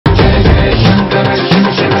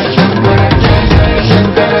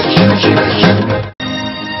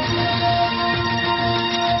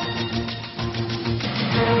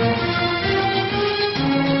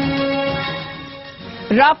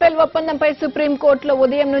Rafale ఒప్పందంపై సుప్రీంకోర్టులో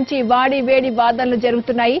ఉదయం నుంచి వాడి వేడి వాదనలు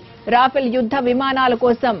జరుగుతున్నాయి. రాఫెల్ యుద్ధ విమానాల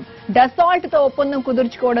కోసం డసాల్ట్ తో ఒప్పందం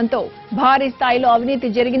కుదుర్చుకోవడంతో భారీ స్థాయిలో అవినీతి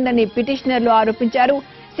జరిగిందని పిటిషనర్లు ఆరోపించారు.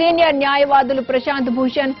 సీనియర్ న్యాయవాదులు ప్రశాంత్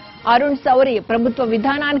భూషణ్, అరుణ్ సౌరి ప్రభుత్వ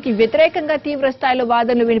విధానానికి వ్యతిరేకంగా తీవ్ర స్థాయిలో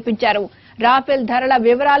వాదనలు వినిపించారు. రాఫెల్ ధరల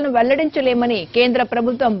వివరాలను వెల్లడించలేమని కేంద్ర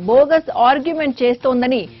ప్రభుత్వం బోగస్ ఆర్గ్యుమెంట్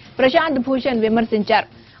చేస్తోందని ప్రశాంత్ భూషణ్ విమర్శించారు.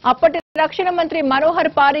 అప్పటి రక్షణ మంత్రి మనోహర్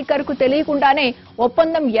పారీకర్ కు తెలియకుండానే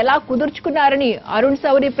ఒప్పందం ఎలా కుదుర్చుకున్నారని అరుణ్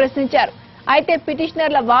సౌరి ప్రశ్నించారు. అయితే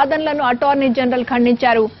పిటిషనర్ల వాదనలను అటార్నీ జనరల్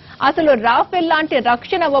ఖండించారు. అసలు రాఫెల్ లాంటి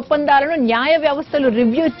రక్షణ ఒప్పందాలను న్యాయ వ్యవస్థలు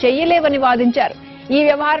రివ్యూ చేయలేవని వాదించారు. ఈ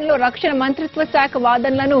వ్యవహారంలో రక్షణ మంత్రిత్వ శాఖ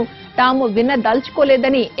వాదనలను తాము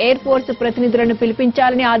వినదల్చుకోలేదని ఎయిర్ ఫోర్స్ ప్రతినిధులను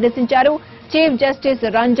పిలిపించాలని ఆదేశించారు చీఫ్ జస్టిస్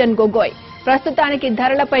రంజన్ గొగోయ్. ప్రస్తుతానికి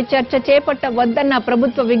ధరలపై చర్చ చేపట్టవద్దన్న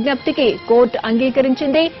ప్రభుత్వ విజ్ఞప్తికి కోర్టు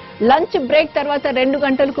అంగీకరించింది. లంచ్ బ్రేక్ తర్వాత 2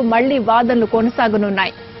 గంటలకు మళ్లీ వాదనలు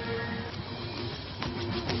కొనసాగనున్నాయి.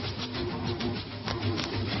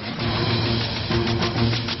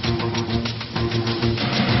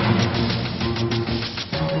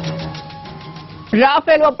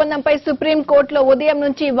 రాఫెల్ ఒప్పందంపై సుప్రీంకోర్టులో ఉదయం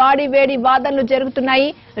నుంచి వాడి వేడి వాదనలు జరుగుతున్నాయి.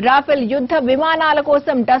 రాఫెల్ యుద్ధ విమానాల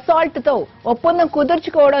కోసం డసాల్ట్ తో ఒప్పందం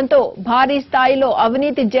కుదుర్చుకోవడంతో భారీ స్థాయిలో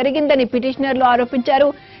అవినీతి జరిగిందని పిటిషనర్లు ఆరోపించారు.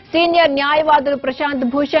 సీనియర్ న్యాయవాదులు ప్రశాంత్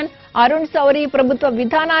భూషణ్, అరుణ్ సౌరి ప్రభుత్వ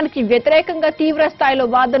విధానానికి వ్యతిరేకంగా తీవ్ర స్థాయిలో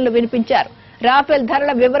వాదనలు వినిపించారు. రాఫెల్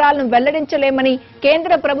ధరల వివరాలను వెల్లడించలేమని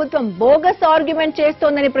కేంద్ర ప్రభుత్వం బోగస్ ఆర్గ్యుమెంట్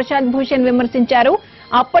చేస్తోందని ప్రశాంత్ భూషణ్ విమర్శించారు.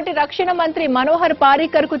 అప్పటి రక్షణ మంత్రి మనోహర్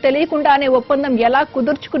పారీకర్ కు తెలియకుండానే ఒప్పందం ఎలా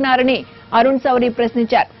కుదుర్చుకున్నారని అరుణ్ సౌరి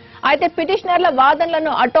ప్రశ్నించారు. అయితే పిటిషనర్ల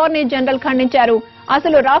వాదనలను అటార్నీ జనరల్ ఖండించారు.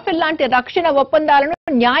 అసలు రాఫెల్ లాంటి రక్షణ ఒప్పందాలను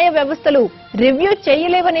న్యాయ వ్యవస్థలు రివ్యూ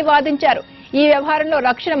చేయలేవని వాదించారు. ఈ వ్యవహారంలో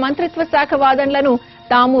రక్షణ మంత్రిత్వ శాఖ వాదనలను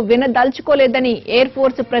తాము వినదల్చుకోలేదని ఎయిర్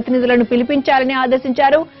ఫోర్స్ ప్రతినిధులను పిలిపించాలని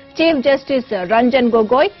ఆదేశించారు చీఫ్ జస్టిస్ రంజన్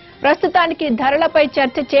గొగోయ్. ప్రస్తుతానికి ధరలపై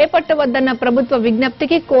చర్చ చేపట్టవద్దన్న ప్రభుత్వ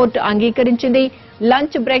విజ్ఞప్తికి కోర్టు అంగీకరించింది.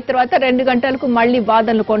 లంచ్ బ్రేక్ తర్వాత 2 గంటలకు మళ్లీ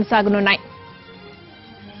వాదనలు కొనసాగనున్నాయి.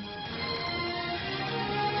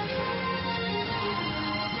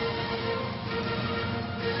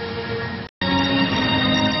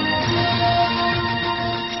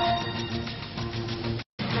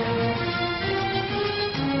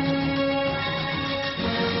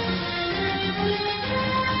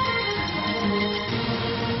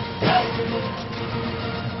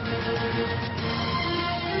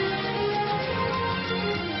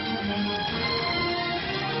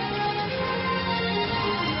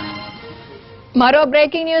 మరో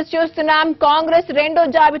బ్రేకింగ్ న్యూస్ చూస్తున్నాం. కాంగ్రెస్ రెండో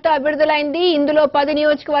జాబితా విడుదలైంది. ఇందులో 10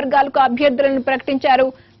 నియోజకవర్గాలకు అభ్యర్థులను ప్రకటించారు.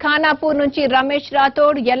 ఖానాపూర్ నుంచి రమేష్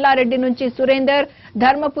రాథోడ్, ఎల్లారెడ్డి నుంచి సురేందర్,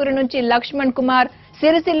 ధర్మపురి నుంచి లక్ష్మణ్ కుమార్,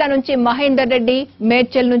 సిరిసిల్ల నుంచి మహేందర్ రెడ్డి,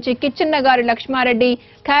 మేడ్చల్ నుంచి కిచ్చన్నగారి లక్ష్మారెడ్డి,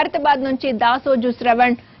 ఖైరతాబాద్ నుంచి దాసోజు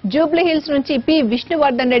శ్రవణ్, జూబ్లీహిల్స్ నుంచి పి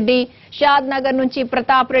విష్ణువర్ధన్ రెడ్డి, షాద్ నగర్ నుంచి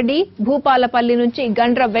ప్రతాప్ రెడ్డి, భూపాలపల్లి నుంచి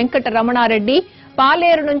గండ్ర వెంకట రమణారెడ్డి,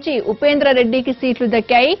 పాలేరు నుంచి ఉపేంద్ర రెడ్డికి సీట్లు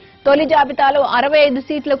దక్కాయి. తొలి జాబితాలో 65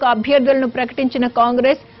 సీట్లకు అభ్యర్థులను ప్రకటించిన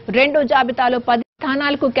కాంగ్రెస్ రెండో జాబితాలో 10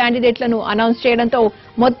 స్థానాలకు క్యాండిడేట్లను అనౌన్స్ చేయడంతో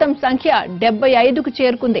మొత్తం సంఖ్య 75కు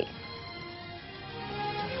చేరుకుంది.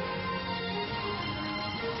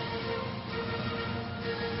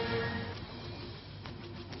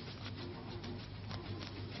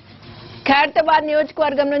 ఖైరతాబాద్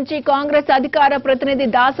నియోజకవర్గం నుంచి కాంగ్రెస్ అధికార ప్రతినిధి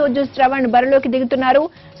దాసోజు శ్రవణ్ బరిలోకి దిగుతున్నారు.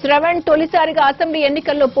 శ్రవణ్ తొలిసారిగా అసెంబ్లీ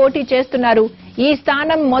ఎన్నికల్లో పోటీ చేస్తున్నారు. ఈ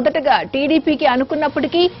స్థానం మొదటగా టీడీపీకి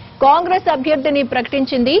అనుకున్నప్పటికీ కాంగ్రెస్ అభ్యర్థిని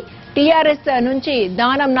ప్రకటించింది. టీఆర్ఎస్ నుంచి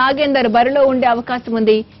దానం నాగేందర్ బరిలో ఉండే అవకాశం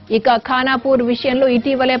ఉంది. ఇక ఖానాపూర్ విషయంలో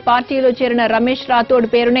ఇటీవలే పార్టీలో చేరిన రమేష్ రాథోడ్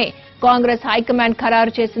పేరునే కాంగ్రెస్ హైకమాండ్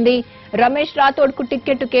ఖరారు చేసింది. రమేష్ రాథోడ్ కు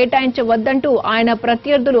టికెట్ కేటాయించవద్దంటూ ఆయన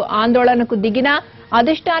ప్రత్యర్థులు ఆందోళనకు దిగినా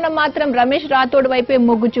అధిష్టానం మాత్రం రమేష్ రాథోడ్ వైపే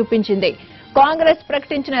మొగ్గు చూపించింది. కాంగ్రెస్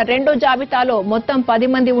ప్రకటించిన రెండో జాబితాలో మొత్తం 10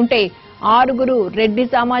 మంది ఉంటే 6 రెడ్డి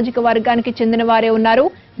సామాజిక వర్గానికి చెందిన వారే ఉన్నారు.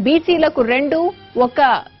 బీసీలకు 2, 1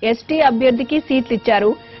 ఎస్టీ అభ్యర్థికి సీట్లు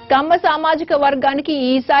ఇచ్చారు. కమ్మ సామాజిక వర్గానికి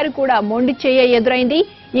ఈసారి కూడా మొండి చేయ ఎదురైంది.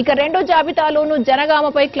 ఇక రెండో జాబితాలోనూ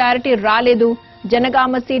జనగామపై క్లారిటీ రాలేదు.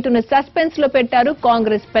 జనగామ సీటును సస్పెన్స్ లో పెట్టారు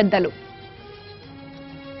కాంగ్రెస్ పెద్దలు.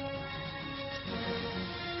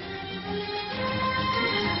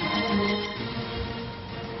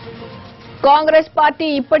 కాంగ్రెస్ పార్టీ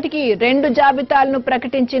ఇప్పటికీ 2 జాబితాలను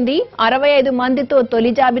ప్రకటించింది. 65 మందితో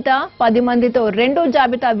తొలి జాబితా, 10 మందితో రెండో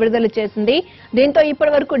జాబితా విడుదల చేసింది. దీంతో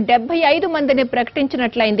ఇప్పటివరకు 75 మందిని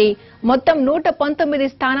ప్రకటించినట్లయింది. మొత్తం 119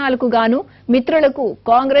 స్థానాలకు గాను మిత్రులకు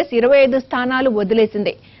కాంగ్రెస్ 25 స్థానాలు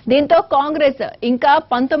వదిలేసింది. దీంతో కాంగ్రెస్ ఇంకా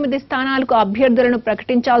 19 స్థానాలకు అభ్యర్థులను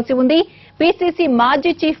ప్రకటించాల్సి ఉంది. పీసీసీ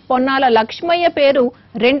మాజీ చీఫ్ పొన్నాల లక్ష్మయ్య పేరు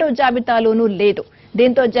రెండో జాబితాలోనూ లేదు.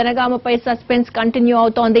 దీంతో జనగామపై సస్పెన్స్ కంటిన్యూ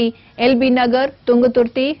అవుతోంది. LB Nagar,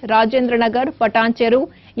 Thungathurthi, Rajendra Nagar, Patancheru,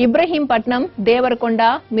 Ibrahimpatnam, Devarakonda,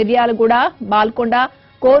 Miryalaguda, Balkonda,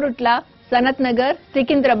 Korutla, Sanath Nagar,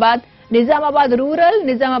 Secunderabad, Nizamabad rural,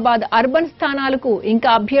 Nizamabad urban స్థానాలకు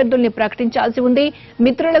ఇంకా అభ్యర్థుల్ని ప్రకటించాల్సి ఉంది.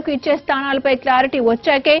 మిత్రులకు ఇచ్చే స్థానాలపై క్లారిటీ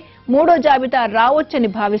వచ్చాకే మూడో జాబితా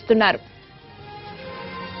రావొచ్చని భావిస్తున్నారు.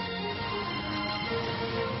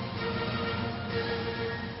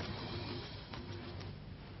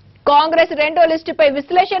 కాంగ్రెస్ రెండో లిస్టుపై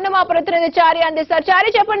విశ్లేషణ మా ప్రతినిధి చారి అందిస్తారు. చారి,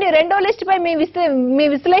 చెప్పండి, రెండో లిస్టుపై మీ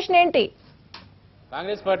విశ్లేషణ ఏంటి?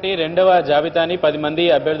 కాంగ్రెస్ పార్టీ రెండవ జాబితాని 10 మంది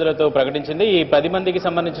అభ్యర్థులతో ప్రకటించింది. ఈ 10 మందికి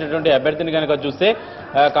సంబంధించినటువంటి అభ్యర్థిని కనుక చూస్తే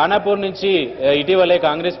ఖానాపూర్ నుంచి ఇటీవలే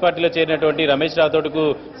కాంగ్రెస్ పార్టీలో చేరినటువంటి రమేష్ రాథోడ్కు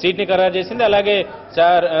సీట్ని ఖరారు చేసింది. అలాగే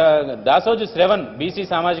దాసోజు శ్రవణ్ బీసీ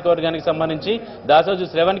సామాజిక వర్గానికి సంబంధించి దాసోజు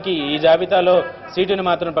శ్రవణ్కి ఈ జాబితాలో సీటుని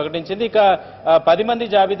మాత్రం ప్రకటించింది. ఇక 10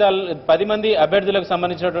 మంది అభ్యర్థులకు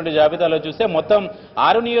సంబంధించినటువంటి జాబితాలో చూస్తే మొత్తం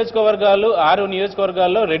 6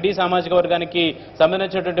 నియోజకవర్గాల్లో రెడ్డి సామాజిక వర్గానికి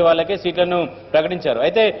సంబంధించినటువంటి వాళ్ళకే సీట్లను ప్రకటించారు.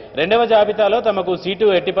 అయితే రెండవ జాబితాలో తమకు సీటు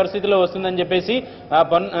ఎట్టి పరిస్థితుల్లో వస్తుందని చెప్పేసి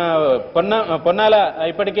పొన్నాల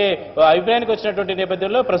ఇప్పటికే అభిప్రాయానికి వచ్చినటువంటి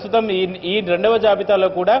నేపథ్యంలో ప్రస్తుతం ఈ రెండవ జాబితాలో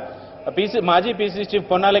కూడా మాజీ పీసీ చీఫ్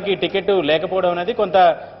పొన్నాలకి టికెట్ లేకపోవడం అనేది కొంత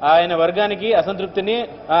ఆయన వర్గానికి అసంతృప్తిని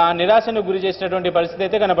నిరాశను గురి చేసినటువంటి పరిస్థితి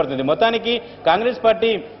అయితే కనపడుతుంది. మొత్తానికి కాంగ్రెస్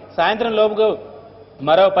పార్టీ సాయంత్రం లోపు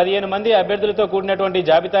మరో 15 మంది అభ్యర్థులతో కూడినటువంటి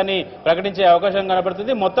జాబితాని ప్రకటించే అవకాశం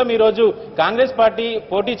కనబడుతుంది. మొత్తం ఈ రోజు కాంగ్రెస్ పార్టీ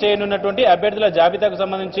పోటీ చేయనున్నటువంటి అభ్యర్థుల జాబితాకు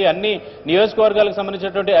సంబంధించి అన్ని నియోజకవర్గాలకు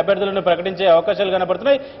సంబంధించినటువంటి అభ్యర్థులను ప్రకటించే అవకాశాలు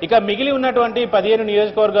కనబడుతున్నాయి. ఇక మిగిలి ఉన్నటువంటి 15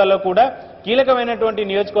 నియోజకవర్గాల్లో కూడా కీలకమైనటువంటి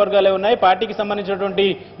నియోజకవర్గాలే ఉన్నాయి. పార్టీకి సంబంధించినటువంటి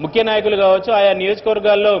ముఖ్య నాయకులు కావచ్చు, ఆయా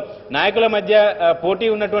నియోజకవర్గాల్లో నాయకుల మధ్య పోటీ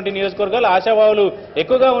ఉన్నటువంటి నియోజకవర్గాలు, ఆశావాహులు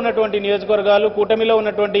ఎక్కువగా ఉన్నటువంటి నియోజకవర్గాలు, కూటమిలో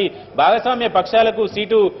ఉన్నటువంటి భాగస్వామ్య పక్షాలకు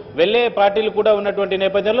సీటు వెళ్లే పార్టీలు కూడా ఉన్నటువంటి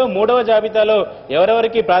నేపథ్యంలో మూడవ జాబితాలో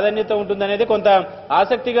ఎవరెవరికి ప్రాధాన్యత ఉంటుందనేది కొంత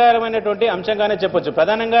ఆసక్తికరమైనటువంటి అంశంగానే చెప్పొచ్చు.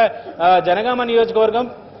 ప్రధానంగా జనగామ నియోజకవర్గం,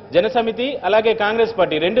 జనసమితి అలాగే కాంగ్రెస్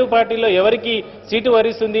పార్టీ రెండు పార్టీల్లో ఎవరికి సీటు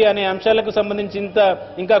వరిస్తుంది అనే అంశాలకు సంబంధించి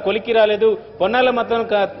ఇంకా కొలిక్కి రాలేదు. పొన్నాల మాత్రం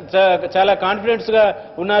చాలా కాన్ఫిడెన్స్ గా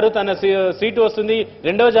ఉన్నారు, తన సీటు వస్తుంది,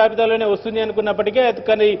 రెండవ జాబితాలోనే వస్తుంది అనుకున్నప్పటికీ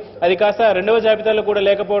కానీ అది కాస్త రెండవ జాబితాలో కూడా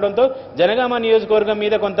లేకపోవడంతో జనగామ నియోజకవర్గం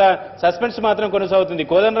మీద కొంత సస్పెన్స్ మాత్రం కొనసాగుతుంది.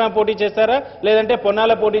 కోదండరాం పోటీ చేస్తారా లేదంటే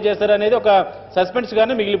పొన్నాల పోటీ చేస్తారా అనేది ఒక సస్పెన్స్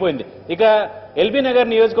గానే మిగిలిపోయింది. ఇక ఎల్బీ నగర్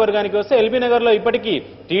నియోజకవర్గానికి వస్తే ఎల్బీ నగర్ లో ఇప్పటికీ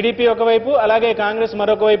టీడీపీ ఒకవైపు అలాగే కాంగ్రెస్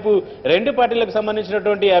మరొక వైపు రెండు పార్టీలకు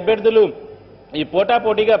సంబంధించినటువంటి అభ్యర్థులు ఈ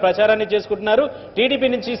పోటాపోటీగా ప్రచారాన్ని చేసుకుంటున్నారు. టీడీపీ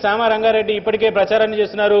నుంచి సామా రంగారెడ్డి ఇప్పటికే ప్రచారాన్ని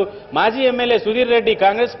చేస్తున్నారు. మాజీ MLA Sudheer Reddy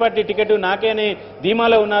Congress party ticket నాకే అనే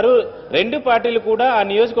ధీమాలో ఉన్నారు. రెండు పార్టీలు కూడా ఆ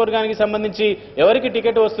నియోజకవర్గానికి సంబంధించి ఎవరికి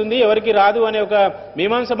టికెట్ వస్తుంది ఎవరికి రాదు అనే ఒక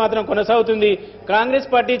మీమాంస మాత్రం కొనసాగుతుంది. కాంగ్రెస్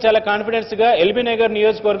పార్టీ చాలా కాన్ఫిడెన్స్ గా ఎల్బీ నగర్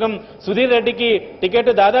నియోజకవర్గం సుధీర్ రెడ్డికి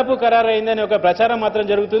టికెట్ దాదాపు ఖరారైందనే ఒక ప్రచారం మాత్రం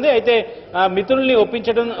జరుగుతుంది. అయితే మిత్రుల్ని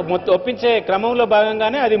ఒప్పించే క్రమంలో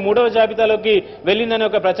భాగంగానే అది మూడవ జాబితాలోకి వెళ్లిందనే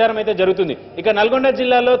ఒక ప్రచారం అయితే జరుగుతుంది. ఇక నల్గొండ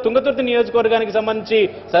జిల్లాలో తుంగతుర్తి నియోజకవర్గానికి సంబంధించి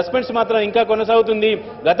సస్పెన్స్ మాత్రం ఇంకా కొనసాగుతుంది.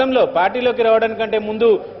 గతంలో పార్టీలోకి రావడానికంటే ముందు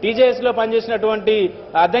టీజేఎస్ లో పనిచేసినటువంటి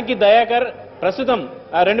అద్దంకి దయాకర్ ప్రస్తుతం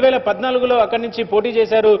 2014లో అక్కడి నుంచి పోటీ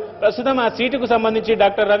చేశారు. ప్రస్తుతం ఆ సీటుకు సంబంధించి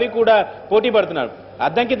డాక్టర్ రవి కూడా పోటీ పడుతున్నారు.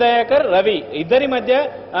 అద్దంకి దయాకర్, రవి ఇద్దరి మధ్య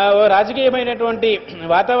రాజకీయమైనటువంటి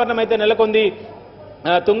వాతావరణం అయితే నెలకొంది.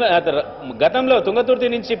 గతంలో తుంగతుర్తి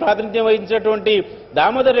నుంచి ప్రాతినిధ్యం వహించినటువంటి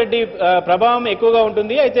దామోదర్ రెడ్డి ప్రభావం ఎక్కువగా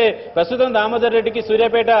ఉంటుంది. అయితే ప్రస్తుతం దామోదర్ రెడ్డికి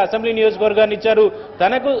సూర్యాపేట అసెంబ్లీ నియోజకవర్గాన్ని ఇచ్చారు.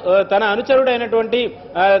 తన అనుచరుడైనటువంటి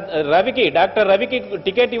డాక్టర్ రవికి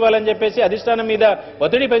టికెట్ ఇవ్వాలని చెప్పేసి అధిష్టానం మీద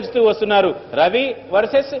ఒత్తిడి పెంచుతూ వస్తున్నారు. రవి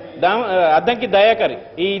వర్సెస్ అద్దంకి దయాకర్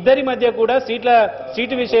ఈ ఇద్దరి మధ్య కూడా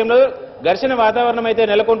సీటు విషయంలో ఘర్షణ వాతావరణం అయితే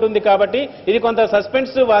నెలకొంటుంది. కాబట్టి ఇది కొంత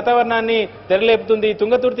సస్పెన్స్ వాతావరణాన్ని తెరలేపుతుంది.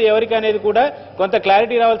 తుంగతుర్తి ఎవరికి అనేది కూడా కొంత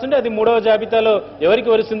క్లారిటీ రావాల్సి ఉంటే అది మూడవ జాబితాలో ఎవరికి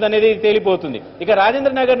వరుస్తుంది అనేది తేలిపోతుంది. ఇక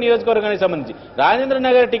రాజేంద్ర నగర్ నియోజకవర్గానికి సంబంధించి రాజేంద్ర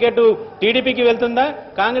నగర్ టికెట్ టీడీపీకి వెళ్తుందా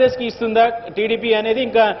కాంగ్రెస్ కి ఇస్తుందా టీడీపీ అనేది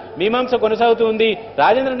ఇంకా మీమాంస కొనసాగుతూ ఉంది.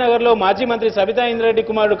 రాజేంద్ర నగర్ లో మాజీ మంత్రి సబితా ఇంద్రారెడ్డి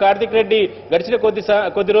కుమారుడు కార్తిక్ రెడ్డి గడిచిన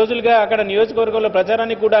కొద్ది రోజులుగా అక్కడ నియోజకవర్గంలో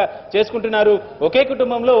ప్రచారాన్ని కూడా చేసుకుంటున్నారు. ఒకే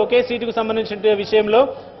కుటుంబంలో ఒకే సీటుకు సంబంధించిన విషయంలో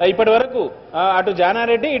ఇప్పటి వరకు వరకు అటు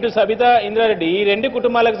జానారెడ్డి ఇటు సబితా ఇంద్రారెడ్డి ఈ రెండు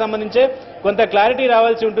కుటుంబాలకు సంబంధించే కొంత క్లారిటీ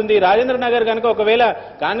రావాల్సి ఉంటుంది. రాజేంద్ర నగర్ కనుక ఒకవేళ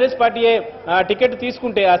కాంగ్రెస్ పార్టీయే టికెట్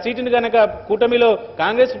తీసుకుంటే ఆ సీటును కనుక కూటమిలో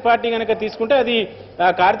కాంగ్రెస్ పార్టీ కనుక తీసుకుంటే అది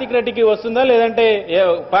కార్తిక్ రెడ్డికి వస్తుందా లేదంటే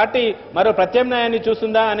పార్టీ మరో ప్రత్యామ్నాయాన్ని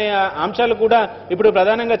చూస్తుందా అనే అంశాలు కూడా ఇప్పుడు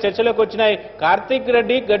ప్రధానంగా చర్చలోకి వచ్చినాయి. కార్తిక్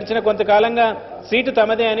రెడ్డి గడిచిన కొంతకాలంగా సీటు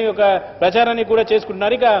తమదే అని ఒక ప్రచారాన్ని కూడా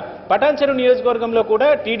చేసుకుంటున్నారు. ఇక పటాన్చెరు నియోజకవర్గంలో కూడా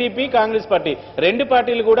టీడీపీ కాంగ్రెస్ పార్టీ రెండు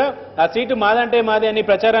పార్టీలు కూడా ఆ సీటు మాదంటే మాదే అని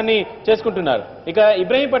ప్రచారాన్ని చేసుకుంటున్నారు. ఇక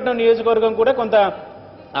ఇబ్రహీంపట్నం నియోజకవర్గం కూడా కొంత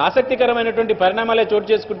ఆసక్తికరమైనటువంటి పరిణామాలే చోటు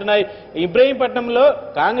చేసుకుంటున్నాయి. ఇబ్రహీంపట్నంలో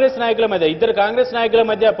కాంగ్రెస్ నాయకుల మధ్య ఇద్దరు కాంగ్రెస్ నాయకుల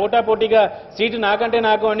మధ్య పోటాపోటీగా సీటు నాకంటే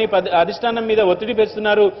నాకు అని అధిష్టానం మీద ఒత్తిడి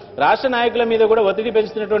పెంచుతున్నారు. రాష్ట్ర నాయకుల మీద కూడా ఒత్తిడి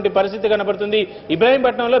పెంచుతున్నటువంటి పరిస్థితి కనబడుతుంది.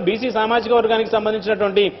 ఇబ్రహీంపట్నంలో బీసీ సామాజిక వర్గానికి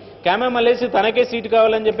సంబంధించినటువంటి క్యామా మల్లేష్ తనకే సీటు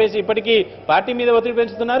కావాలని చెప్పేసి ఇప్పటికీ పార్టీ మీద ఒత్తిడి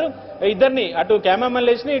పెంచుతున్నారు. ఇద్దరిని అటు క్యామా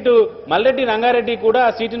మల్లేష్ ని ఇటు మల్లెడ్డి రంగారెడ్డి కూడా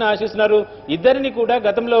ఆ సీటును ఆశిస్తున్నారు. ఇద్దరిని కూడా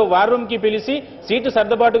గతంలో వార్ రూమ్ కి పిలిచి సీటు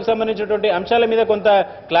సర్దుబాటుకు సంబంధించినటువంటి అంశాల మీద కొంత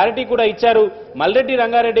క్లారిటీ కూడా ఇచ్చారు. మల్లెడ్డి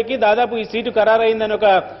రంగారెడ్డికి దాదాపు ఈ సీటు ఖరారైందని ఒక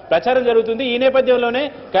ప్రచారం జరుగుతుంది. ఈ నేపథ్యంలోనే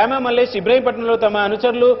క్యామా మల్లేష్ ఇబ్రహీంపట్నంలో తమ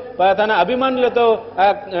అనుచరులు తన అభిమానులతో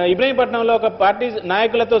ఇబ్రహీంపట్నంలో ఒక పార్టీ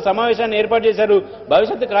నాయకులతో సమావేశాన్ని ఏర్పాటు చేశారు.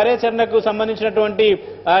 భవిష్యత్తు కార్యాచరణకు సంబంధించినటువంటి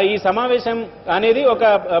ఈ సమావేశం అనేది ఒక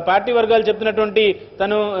పార్టీ వర్గాలు చెప్తున్నటువంటి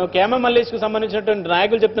తను క్యామా మల్లేష్ కు సంబంధించినటువంటి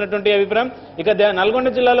నాయకులు చెప్తున్నటువంటి అభిప్రాయం. ఇక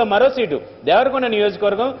నల్గొండ జిల్లాలో మరో సీటు దేవరకొండ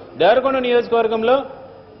నియోజకవర్గంలో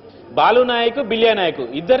బాలునాయక్ బిల్లియా నాయక్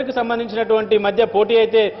ఇద్దరికి సంబంధించినటువంటి మధ్య పోటీ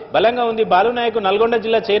అయితే బలంగా ఉంది. బాలునాయక్ నల్గొండ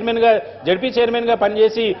జిల్లా చైర్మన్ గా జడ్పీ చైర్మన్ గా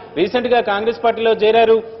పనిచేసి రీసెంట్ గా కాంగ్రెస్ పార్టీలో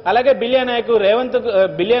చేరారు. అలాగే బిల్లియా నాయక్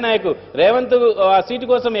రేవంత్ ఆ సీటు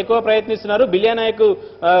కోసం ఎక్కువ ప్రయత్నిస్తున్నారు. బిల్లియా నాయక్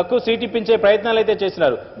కు సీట్ ఇప్పించే ప్రయత్నాలు అయితే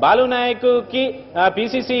చేస్తున్నారు. బాలునాయక్ కి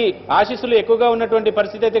పిసిసి ఆశీస్సులు ఎక్కువగా ఉన్నటువంటి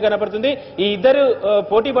పరిస్థితి అయితే కనపడుతుంది. ఈ ఇద్దరు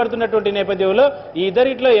పోటీ పడుతున్నటువంటి నేపథ్యంలో ఈ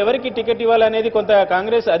ఇద్దరిట్లో ఎవరికి టికెట్ ఇవ్వాలనేది కొంత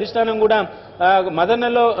కాంగ్రెస్ అధిష్టానం కూడా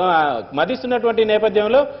మదిస్తున్నటువంటి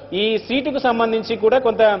నేపథ్యంలో ఈ సీటుకు సంబంధించి కూడా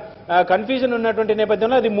కొంత కన్ఫ్యూజన్ ఉన్నటువంటి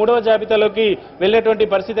నేపథ్యంలో అది మూడవ జాబితాలోకి వెళ్లేటువంటి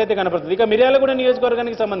పరిస్థితి అయితే కనపడుతుంది. ఇక మిర్యాలగూడ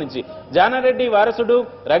నియోజకవర్గానికి సంబంధించి జానారెడ్డి వారసుడు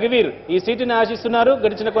రఘువీర్ ఈ సీటుని ఆశిస్తున్నారు.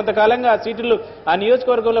 గడిచిన కొంతకాలంగా ఆ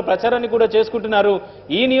నియోజకవర్గంలో ప్రచారాన్ని కూడా చేసుకుంటున్నారు.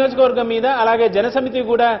 ఈ నియోజకవర్గం మీద అలాగే జనసమితి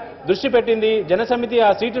కూడా దృష్టి పెట్టింది. జనసమితి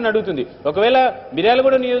ఆ సీటును అడుగుతుంది. ఒకవేళ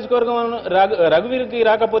మిర్యాలగూడ నియోజకవర్గం రఘువీర్కి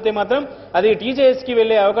రాకపోతే మాత్రం అది టీజేఎస్ కి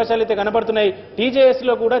వెళ్లే అవకాశాలు అయితే కనపడుతున్నాయి. టీజేఎస్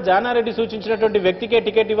లో కూడా జానారెడ్డి సూచించినటువంటి వ్యక్తికే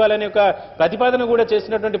టికెట్ ఇవ్వాలనే ఒక ప్రతిపాదన కూడా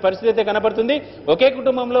చేసినటువంటి పరిస్థితి అయితే కనపడుతుంది. ఒకే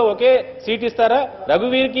కుటుంబంలో ఒకే సీట్ ఇస్తారా?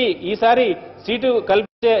 రఘువీర్కి ఈసారి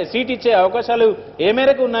సీట్ ఇచ్చే అవకాశాలు ఏ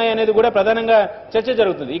మేరకు ఉన్నాయనేది కూడా ప్రధానంగా చర్చ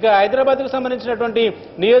జరుగుతుంది. ఇక హైదరాబాద్ కు సంబంధించినటువంటి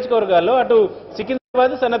నియోజకవర్గాల్లో అటు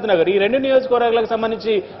సికింద్రాబాద్ సనత్ నగర్ ఈ రెండు నియోజకవర్గాలకు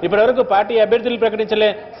సంబంధించి ఇప్పటివరకు పార్టీ అభ్యర్థులు ప్రకటించలే.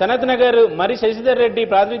 సనత్ నగర్ మరి శశిధర్ రెడ్డి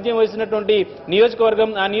ప్రాతినిధ్యం వహిస్తున్నటువంటి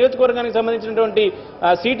నియోజకవర్గం ఆ నియోజకవర్గానికి సంబంధించినటువంటి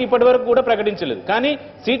సీట్ ఇప్పటి వరకు కూడా ప్రకటించలేదు. కానీ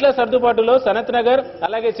సీట్ల సర్దుబాటులో సనత్ నగర్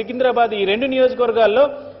అలాగే సికింద్రాబాద్ ఈ రెండు నియోజకవర్గాల్లో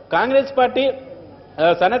కాంగ్రెస్ పార్టీ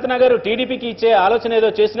సనత్ నగర్ టీడీపీకి ఇచ్చే ఆలోచన ఏదో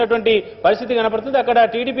చేసినటువంటి పరిస్థితి కనపడుతుంది. అక్కడ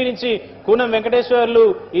టీడీపీ నుంచి కూనం వెంకటేశ్వర్లు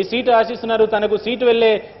ఈ సీటు ఆశిస్తున్నారు. తనకు సీటు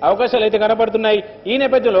వెళ్లే అవకాశాలు అయితే కనపడుతున్నాయి. ఈ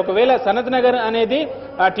నేపథ్యంలో ఒకవేళ సనత్ నగర్ అనేది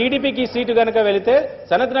ఆ టీడీపీకి సీటు కనుక వెళితే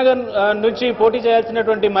సనత్ నగర్ నుంచి పోటీ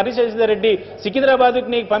చేయాల్సినటువంటి మర్రి శశిధర్ రెడ్డి సికింద్రాబాద్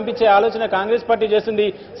ని పంపించే ఆలోచన కాంగ్రెస్ పార్టీ చేస్తుంది.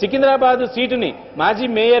 సికింద్రాబాద్ సీటుని మాజీ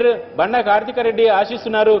మేయర్ బండా కార్తిక్ రెడ్డి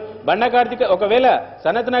ఆశిస్తున్నారు. బండా కార్తిక్ ఒకవేళ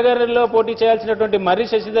సనత్ నగర్ లో పోటీ చేయాల్సినటువంటి మర్రి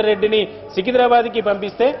శశిధర్ రెడ్డిని సికింద్రాబాద్ కి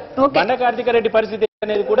పంపిస్తే బండా కార్తిక్ రెడ్డి పరిస్థితి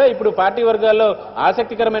అనేది కూడా ఇప్పుడు పార్టీ వర్గాల్లో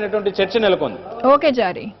ఆసక్తికరమైనటువంటి చర్చ నెలకొంది. ఓకే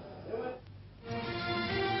జారీ.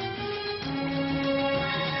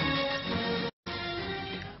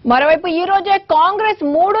 మరోవైపు ఈ రోజే కాంగ్రెస్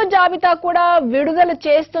మూడో జాబితా కూడా విడుదల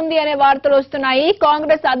చేస్తుంది అనే వార్తలు వస్తున్నాయి.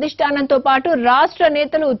 కాంగ్రెస్ అధిష్టానంతో పాటు రాష్ట్ర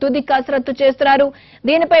నేతలు తుది కసరత్తు చేస్తున్నారు.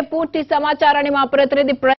 దీనిపై పూర్తి సమాచారాన్ని మా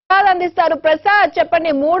ప్రతినిధి ప్రసాద్ అందిస్తారు. ప్రసాద్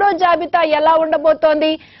చెప్పండి, మూడో జాబితా ఎలా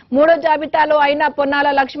ఉండబోతోంది? మూడో జాబితాలో అయినా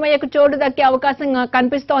పొన్నాల లక్ష్మయ్యకు చోటు దక్కే అవకాశం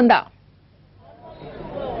కనిపిస్తోందా?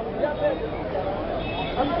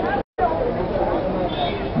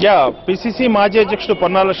 పిసిసి మాజీ అధ్యక్షుడు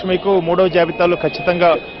పొన్నాల లక్ష్మికు మూడవ జాబితాలో ఖచ్చితంగా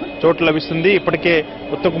చోటు లభిస్తుంది. ఇప్పటికే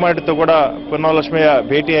ఉత్తమ్ కుమార్ రెడ్డితో కూడా పొన్నాల లక్ష్మయ్య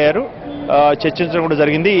భేటీ అయ్యారు, చర్చించడం కూడా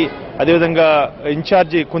జరిగింది. అదేవిధంగా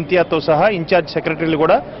ఇన్ఛార్జి కుంతియాతో సహా ఇన్ఛార్జ్ సెక్రటరీలు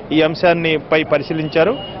కూడా ఈ అంశాన్ని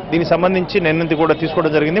పరిశీలించారు. దీనికి సంబంధించి నిర్ణయం కూడా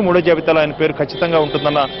తీసుకోవడం జరిగింది. మూడో జాబితాలో ఆయన పేరు ఖచ్చితంగా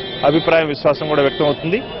ఉంటుందన్న అభిప్రాయం విశ్వాసం కూడా వ్యక్తం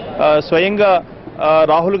అవుతుంది. స్వయంగా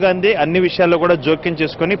రాహుల్ గాంధీ అన్ని విషయాల్లో కూడా జోక్యం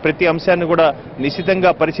చేసుకుని ప్రతి అంశాన్ని కూడా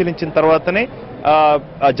నిశితంగా పరిశీలించిన తర్వాతనే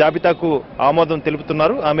జాబితాకు ఆమోదం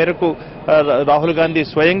తెలుపుతున్నారు. ఆ మేరకు రాహుల్ గాంధీ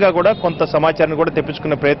స్వయంగా కూడా కొంత సమాచారాన్ని కూడా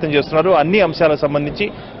తెప్పించుకునే ప్రయత్నం చేస్తున్నారు. అన్ని అంశాలకు సంబంధించి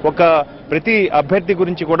ప్రతి అభ్యర్థి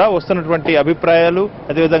గురించి కూడా వస్తున్నటువంటి అభిప్రాయాలు,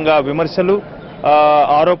 అదేవిధంగా విమర్శలు,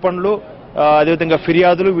 ఆరోపణలు, అదేవిధంగా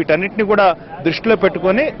ఫిర్యాదులు, వీటన్నిటిని కూడా దృష్టిలో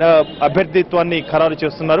పెట్టుకొని అభ్యర్థిత్వాన్ని ఖరారు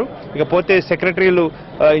చేస్తున్నారు. ఇకపోతే సెక్రటరీలు,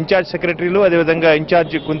 ఇన్ఛార్జ్ సెక్రటరీలు, అదేవిధంగా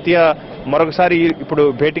ఇన్ఛార్జ్ కుంతియా మరొకసారి ఇప్పుడు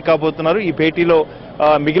భేటీ కాబోతున్నారు. ఈ భేటీలో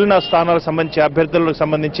మిగిలిన స్థానాలకు సంబంధించి అభ్యర్థులకు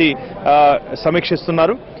సంబంధించి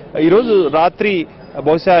సమీక్షిస్తున్నారు. ఈరోజు రాత్రి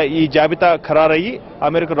బహుశా ఈ జాబితా ఖరారయ్యి ఆ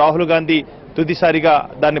మేరకు రాహుల్ గాంధీ తుదిసారిగా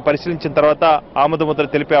దాన్ని పరిశీలించిన తర్వాత ఆమోదముద్ర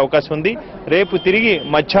తెలిపే అవకాశం ఉంది. రేపు తిరిగి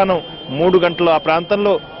మధ్యాహ్నం 3 గంటల ఆ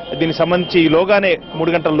ప్రాంతంలో దీనికి సంబంధించి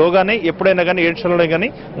 3 గంటల లోగానే ఎప్పుడైనా కానీ 7 గంటలలో కానీ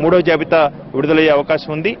 3వ జాబితా విడుదలయ్యే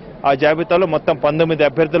అవకాశం ఉంది. ఆ జాబితాలో మొత్తం 19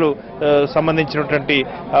 అభ్యర్థులు సంబంధించినటువంటి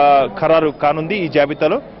ఖరారు కానుంది. ఈ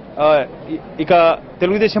జాబితాలో ఇక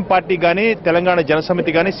తెలుగుదేశం పార్టీ కానీ, తెలంగాణ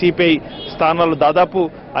జనసమితి కానీ, సిపిఐ స్థానాలు దాదాపు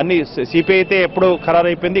అన్ని, సిపిఐ అయితే ఎప్పుడో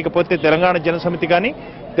ఖరారైపోయింది. ఇకపోతే తెలంగాణ జనసమితి కానీ,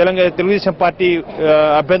 తెలుగుదేశం పార్టీ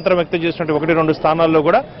అభ్యంతరం వ్యక్తం చేసినటువంటి 1-2 స్థానాల్లో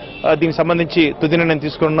కూడా దీనికి సంబంధించి తుది నిర్ణయం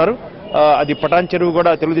తీసుకున్నారు. అది పటాన్ చెరువు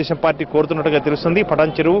కూడా తెలుగుదేశం పార్టీ కోరుతున్నట్టుగా తెలుస్తుంది.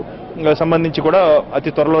 పటాన్ చెరువు సంబంధించి కూడా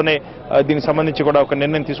అతి త్వరలోనే దీనికి సంబంధించి కూడా ఒక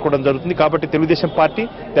నిర్ణయం తీసుకోవడం జరుగుతుంది. కాబట్టి తెలుగుదేశం పార్టీ,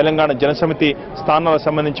 తెలంగాణ జనసమితి స్థానాలకు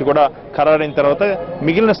సంబంధించి కూడా ఖరారైన తర్వాత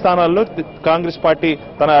మిగిలిన స్థానాల్లో కాంగ్రెస్ పార్టీ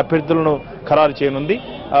తన అభ్యర్థులను ఖరారు చేయనుంది.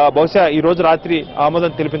 బహుశా ఈ రోజు రాత్రి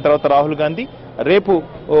ఆమోదం తెలిపిన తర్వాత రాహుల్ గాంధీ రేపు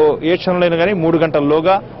ఏ క్షణంలో కానీ 3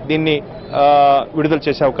 గంటల్లోగా దీన్ని విడుదల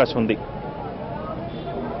చేసే అవకాశం ఉంది.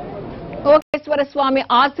 ఓకేశ్వర స్వామి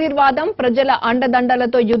ఆశీర్వాదం, ప్రజల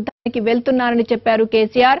అండదండలతో యుద్ధానికి వెళ్తున్నారని చెప్పారు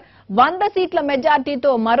కేసీఆర్. 100 సీట్ల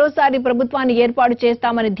మెజార్టీతో మరోసారి ప్రభుత్వాన్ని ఏర్పాటు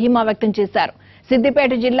చేస్తామని ధీమా వ్యక్తం చేశారు.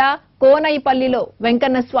 సిద్దిపేట జిల్లా కోనైపల్లిలో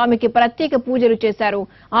వెంకన్న స్వామికి ప్రత్యేక పూజలు చేశారు.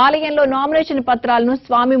 ఆలయంలో నామినేషన్ పత్రాలను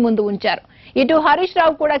స్వామి ముందు ఉంచారు. ఇటు హరీష్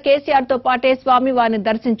రావు కూడా కేసీఆర్ తో పాటే స్వామి వారిని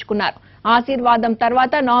దర్శించుకున్నారు. ఆశీర్వాదం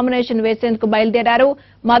తర్వాత నామినేషన్ వేసేందుకు బయలుదేరారు.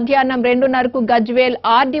 మధ్యాహ్నం 2:30కు గజ్వేల్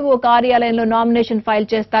ఆర్డీఓ కార్యాలయంలో నామినేషన్ ఫైల్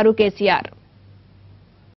చేస్తారు కేసీఆర్.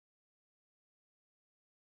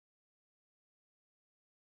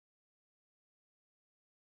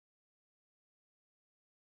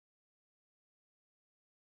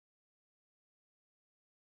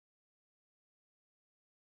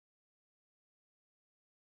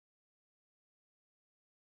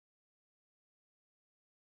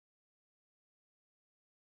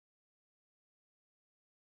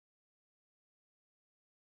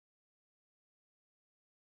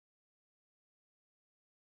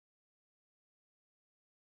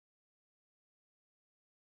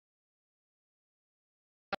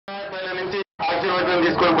 నుంచి ఆశీర్వచనం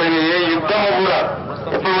తీసుకొని పోయిన ఏ యుద్ధము కూడా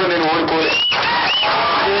ఎప్పుడు నేను ఓడిపోలేదు.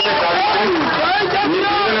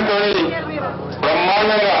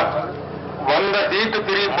 బ్రహ్మాండంగా 100 సీట్లు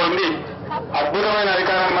తిరిగి పొంది అద్భుతమైన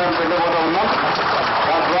అధికారాన్ని మనం పెట్టబోతా ఉన్నాం.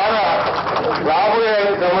 తద్వారా రాబోయే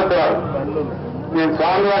 5 సంవత్సరాలు నేను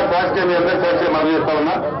స్వామివారి సాక్షి మీ అందరి సాక్షి మనం చేస్తా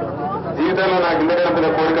ఉన్నా. జీవితంలో నాకు ఇంతకన్నా పెద్ద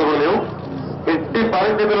కోరికలు లేవు. ఎట్టి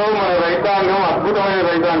పరిస్థితుల్లో మన రైతాంగం అద్భుతమైన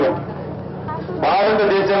రైతాంగం.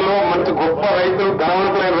 భారతదేశంలో మంచి గొప్ప రైతులు,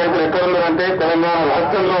 ధనవంతులైన రైతులు ఎక్కడున్నారంటే తెలంగాణ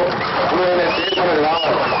రాష్ట్రంలో మనకు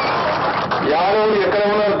రావాలి. యాదవులు ఎక్కడ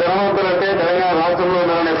ఉన్నారు ధనవంతులు అంటే తెలంగాణ రాష్ట్రంలో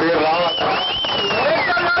ఉన్నారనే పేరు రావాలి.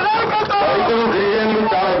 రైతులు, గిరిజనులు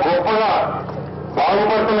చాలా గొప్పగా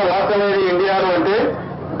బాగుపడుతున్న రాష్ట్రం ఏది ఇండియాలో అంటే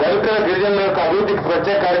దళితుల, గిరిజనుల యొక్క అభివృద్ధికి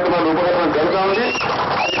ప్రత్యేక కార్యక్రమాలు రూపకల్పన జరుగుతూ ఉంది.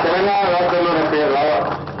 అది తెలంగాణ రాష్ట్రంలోనే పేరు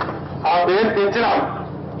రావాలి. ఆ పేరు తెచ్చినాం.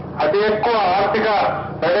 అతి ఎక్కువ ఆర్థిక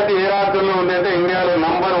ప్రగతి ఏ రాష్ట్రంలో ఉందంటే ఇండియాలో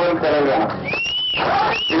నంబర్ 1 తెలంగాణ.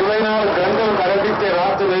 24 గంటలు కరెంట్ ఇచ్చే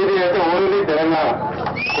రాష్ట్రం ఏది అంటే ఓన్లీ తెలంగాణ.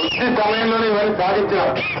 కొద్ది సమయంలోనే ఇవన్నీ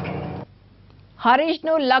సాధించినాం. హరీష్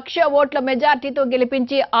ను 1,00,000 ఓట్ల మెజార్టీతో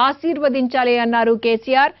గెలిపించి ఆశీర్వదించాలి అన్నారు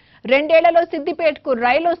కేసీఆర్. 2 ఏళ్లలో సిద్దిపేటకు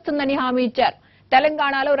రైలు వస్తుందని హామీ ఇచ్చారు.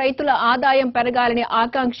 తెలంగాణలో రైతుల ఆదాయం పెరగాలని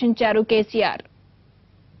ఆకాంక్షించారు కేసీఆర్.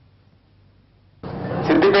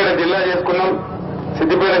 సిద్దిపేట జిల్లా చేసుకున్నాం.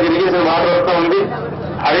 సిద్దిపేట ఇరిగేషన్ వాటర్ వస్తూ ఉంది.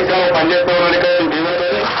 హరికాలు పనిచేస్తూ ఉన్న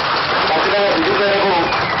ఖచ్చితంగా సిద్దిపేటకు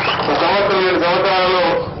 1 సంవత్సరం 2 సంవత్సరాలలో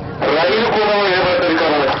రైలు కూడా ఏర్పడుతుంది.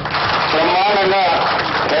 కాబట్టి బ్రహ్మాండంగా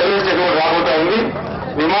రైల్వే స్టేషన్ రాబోతా ఉంది.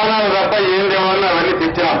 విమానాలు తప్ప ఏం లేవన్నా అవన్నీ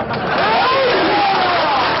తెచ్చినాం.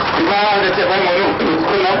 విమానాలు తెచ్చే పని మనం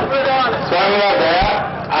చూసుకున్నాం. స్వామివారి దయ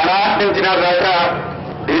అనాటించిన దాకా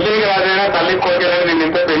ఢిల్లీకి రాజైనా తల్లి కోరికలని నేను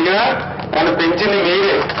ఇంత పెరిగినా నన్ను పెంచింది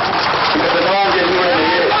మీరే, ఇంత పెద్దవాళ్ళు చేసింది కూడా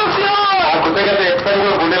మీరే. ఆ కృతజ్ఞత ఎప్పటికీ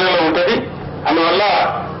కూడా గుండెలలో ఉంటుంది. అందువల్ల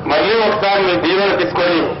మళ్ళీ ఒకసారి మీ దీవెన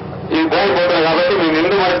తీసుకొని ఈ యుద్ధానికి పోతున్నారు. కాబట్టి మీ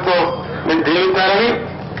నిండు మనసుతో మీరు దీవించాలని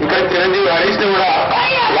ఇక్కడ చిరంజీవి హరీష్ ని కూడా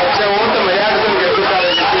 1,00,000 ఓట్ల మెజార్టీతో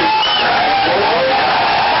గెలుపుతారని చెప్పి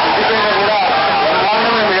కూడా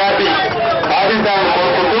బ్రహ్మాండమైన మెజార్టీ సాధించాలని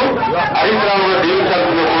కోరుకుంటూ హరీష్ రావు కూడా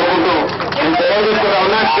దీవించాల్సిందో కోరుకుంటూ నేను సెలవు తీసుకుంటా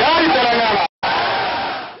ఉన్నా. జై తెలంగాణ.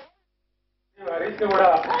 హరీష్ ని కూడా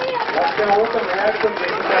 1,00,000 ఓట్ల మెజార్టీతో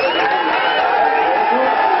గెలుపుతారని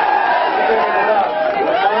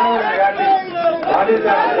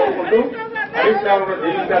కోరుకుంటూ హరీష్ రావు కూడా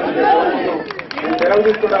దీవించాల్సిందో కోరుకుంటూ నేను సెలవు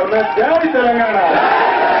తీసుకుంటా ఉన్నా. జై తెలంగాణ.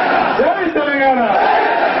 జై తెలంగాణ.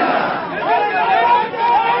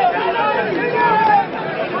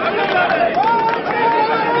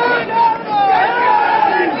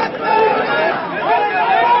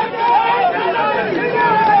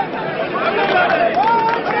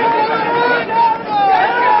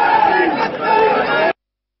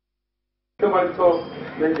 మనతో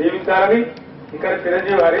మేము జీవించాలని ఇక్కడ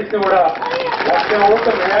చిరంజీవి హరీష్ ని కూడా 1,00,000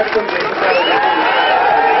 ఓట్ల మెజార్టీతో గెలుపుతారని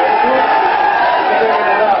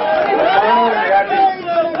మెజార్టీ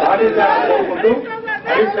సాధించాలని కోరుకుంటూ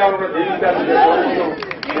హరీష్ రావు కూడా జీవించాలని కోరుకుంటూ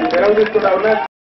నేను సెలవు తీసుకుంటా ఉన్నా.